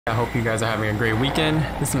I hope you guys are having a great weekend.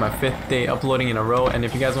 This is my 5th day uploading in a row, and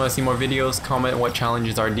if you guys want to see more videos, comment what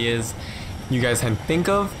challenges or ideas you guys can think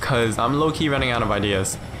of, cause I'm low-key running out of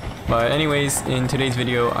ideas. But anyways, in today's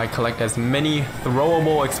video, I collect as many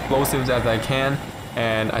throwable explosives as I can,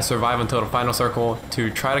 and I survive until the final circle to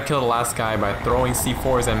try to kill the last guy by throwing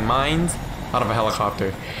C4s and mines out of a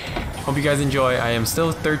helicopter. Hope you guys enjoy. I am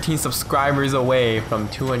still 13 subscribers away from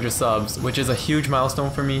 200 subs, which is a huge milestone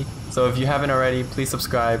for me. So if you haven't already, please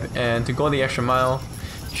subscribe, and to go the extra mile,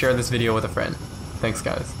 share this video with a friend. Thanks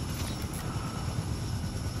guys.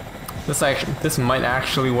 This might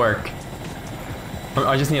actually work.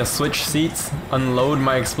 I just need to switch seats, unload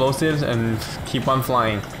my explosives, and keep on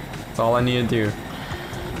flying. That's all I need to do.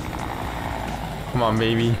 Come on,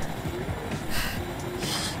 baby.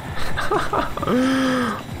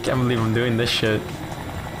 Can't believe I'm doing this shit.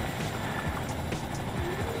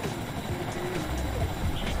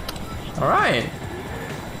 Alright.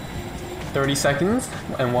 30 seconds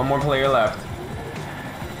and one more player left.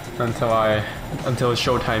 Until it's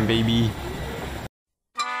showtime, baby.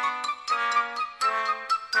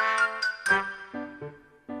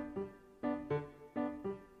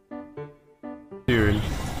 Dude.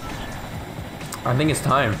 I think it's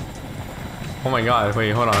time. Oh my god,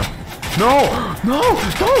 wait, hold on. No! No!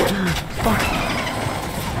 Don't! Fuck.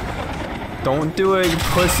 Don't do it, you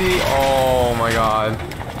pussy. Oh my god.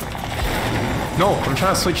 No, I'm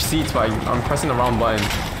trying to switch seats, but I'm pressing the wrong button.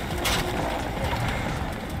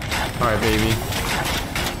 Alright, baby.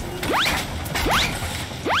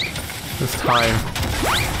 This time.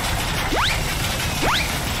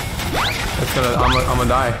 It's gonna, I'm gonna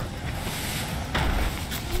die.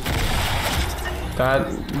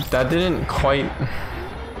 That didn't quite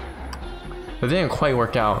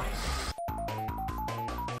work out.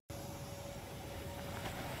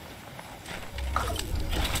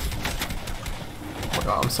 Oh my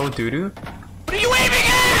god, I'm so doo-doo. What are you aiming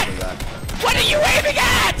at? What are you aiming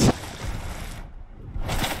at?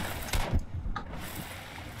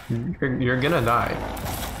 You're gonna die.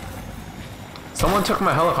 Someone took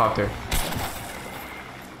my helicopter.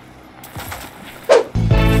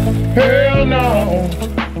 Hell no,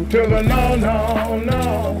 to the no, no,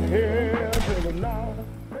 no, hell to the no.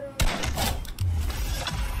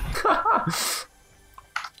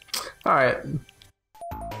 Alright.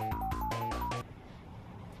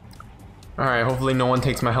 Alright, hopefully no one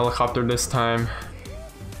takes my helicopter this time.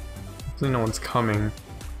 Hopefully no one's coming.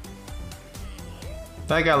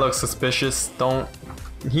 That guy looks suspicious. Don't...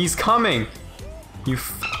 He's coming! You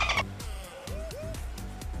f...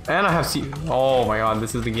 And I have C... Oh my god,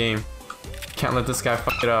 this is the game. Can't let this guy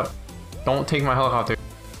fuck it up. Don't take my helicopter.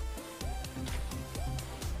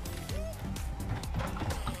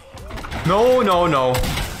 No, no, no.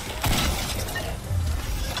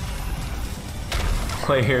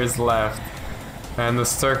 Players left. And the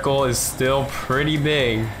circle is still pretty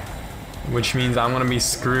big. Which means I'm gonna be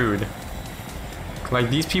screwed. Like,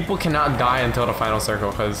 these people cannot die until the final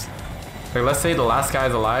circle, because... Like, let's say the last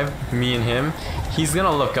guy's alive, me and him, he's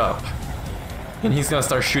gonna look up. And he's gonna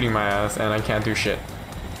start shooting my ass, and I can't do shit.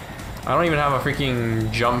 I don't even have a freaking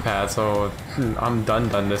jump pad, so I'm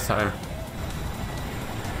done this time.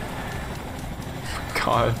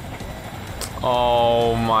 God.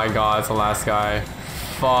 Oh my god, it's the last guy.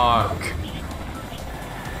 Fuck.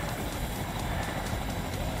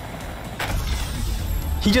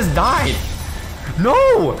 He just died!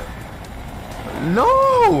 No!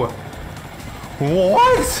 No!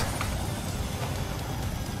 What?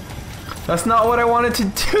 That's not what I wanted to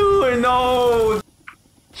do! No!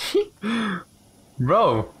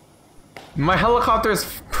 Bro. My helicopter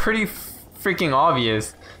is pretty freaking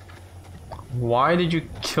obvious. Why did you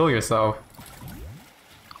kill yourself?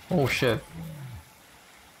 Oh shit.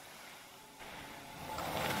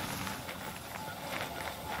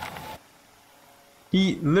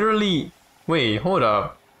 He literally... Wait, hold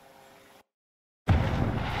up.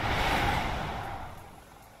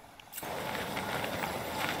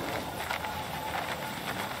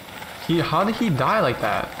 How did he die like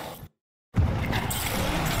that?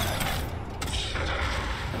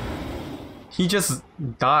 He just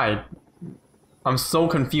died. I'm so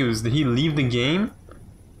confused. Did he leave the game?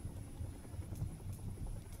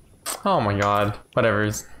 Oh my god.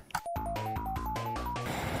 Whatevers.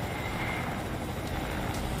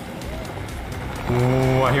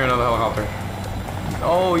 Ooh, I hear another helicopter.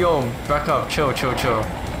 Oh, yo, back up. Chill, chill, chill.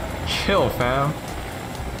 Chill, fam.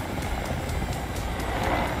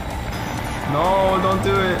 No, don't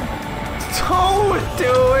do it. Don't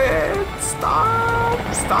do it.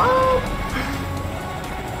 Stop. Stop.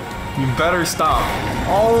 You better stop.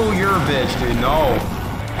 Oh, you're a bitch, dude. No.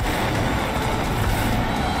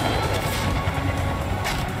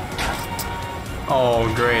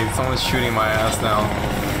 Oh great, someone's shooting my ass now.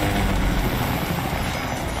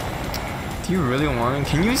 Do you really want it?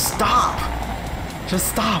 Can you stop? Just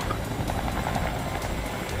stop.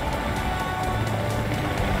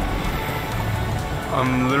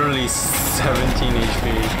 I'm literally 17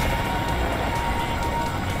 HP.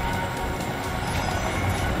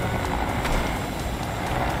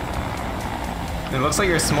 It looks like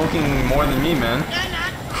you're smoking more than me, man.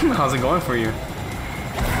 How's it going for you?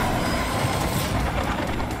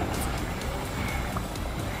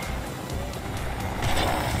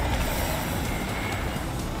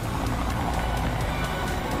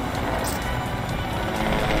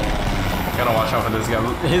 Gotta watch out for this guy.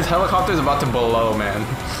 His helicopter is about to blow, man.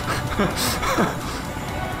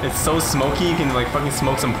 It's so smoky, you can like fucking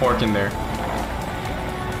smoke some pork in there.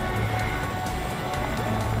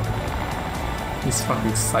 He's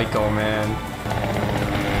fucking psycho, man.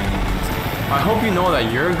 I hope you know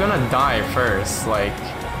that you're gonna die first. Like,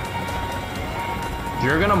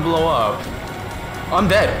 you're gonna blow up. I'm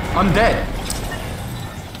dead. I'm dead.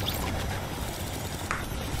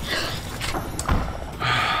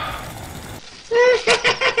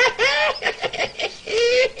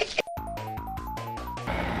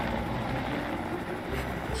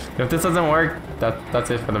 If this doesn't work,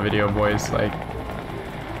 that's it for the video, boys. Like,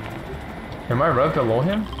 am I right below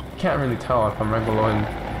him? Can't really tell if I'm right below him.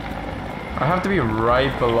 I have to be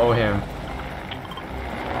right below him.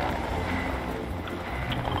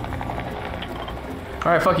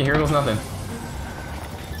 Alright, fuck it, here goes nothing.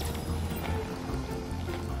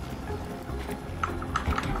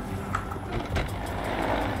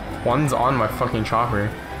 One's on my fucking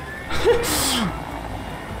chopper.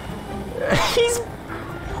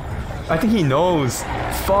 I think he knows.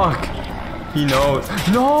 Fuck. He knows.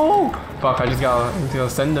 No! Fuck, I just gotta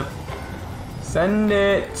send it. Send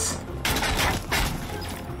it.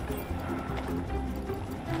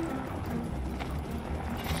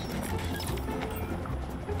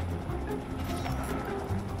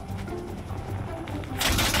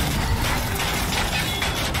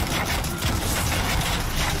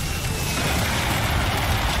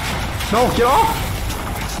 No, get off!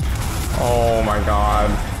 Oh my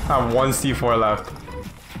god. I have one C4 left.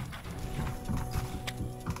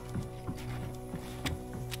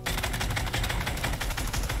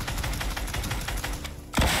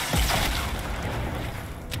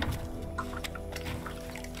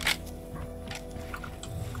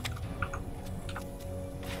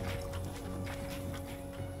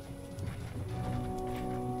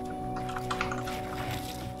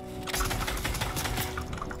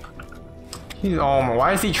 Oh my,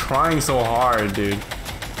 why is he trying so hard, dude?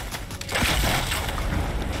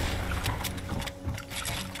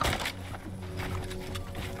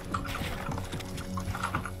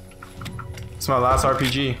 It's my last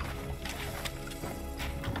RPG.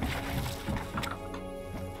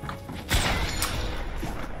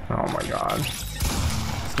 Oh my god.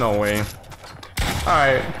 There's no way.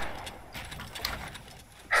 Alright.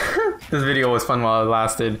 This video was fun while it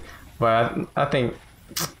lasted, but I think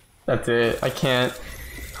that's it. I can't.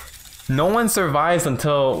 No one survives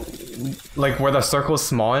until like where the circle's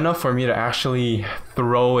small enough for me to actually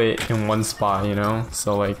throw it in one spot, you know?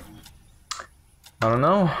 So like, I don't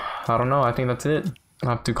know. I think that's it. I'll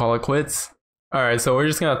have to call it quits. Alright, so we're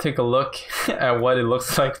just gonna take a look at what it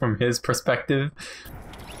looks like from his perspective.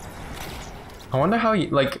 I wonder how he,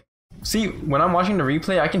 like, see, when I'm watching the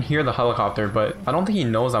replay, I can hear the helicopter, but I don't think he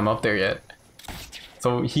knows I'm up there yet.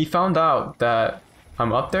 So he found out that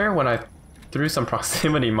I'm up there when I threw some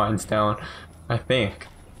proximity mines down, I think.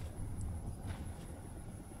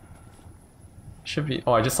 Should be.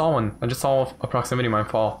 Oh, I just saw one. I just saw a proximity mine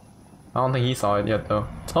fall. I don't think he saw it yet though.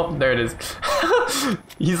 Oh, there it is.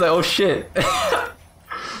 He's like, oh shit.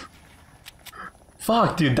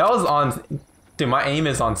 Fuck, dude, that was on. Dude, my aim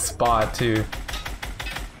is on spot too.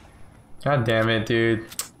 God damn it, dude.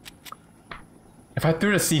 If I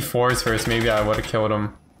threw the C4s first, maybe I would have killed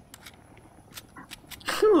him.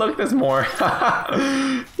 Look, there's more.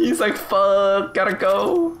 He's like, fuck, gotta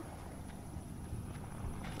go.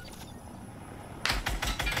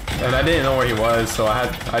 And I didn't know where he was, so I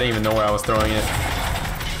didn't even know where I was throwing it.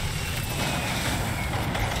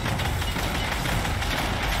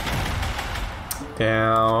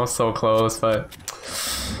 Damn, I was so close, but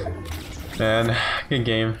man, good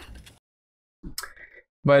game.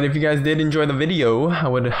 But if you guys did enjoy the video, I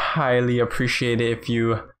would highly appreciate it if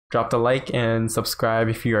you dropped a like and subscribe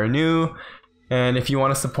if you are new. And if you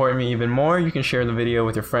want to support me even more, you can share the video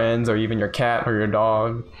with your friends or even your cat or your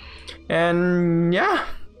dog. And yeah,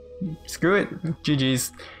 screw it.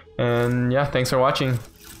 GG's. And yeah, thanks for watching.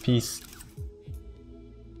 Peace.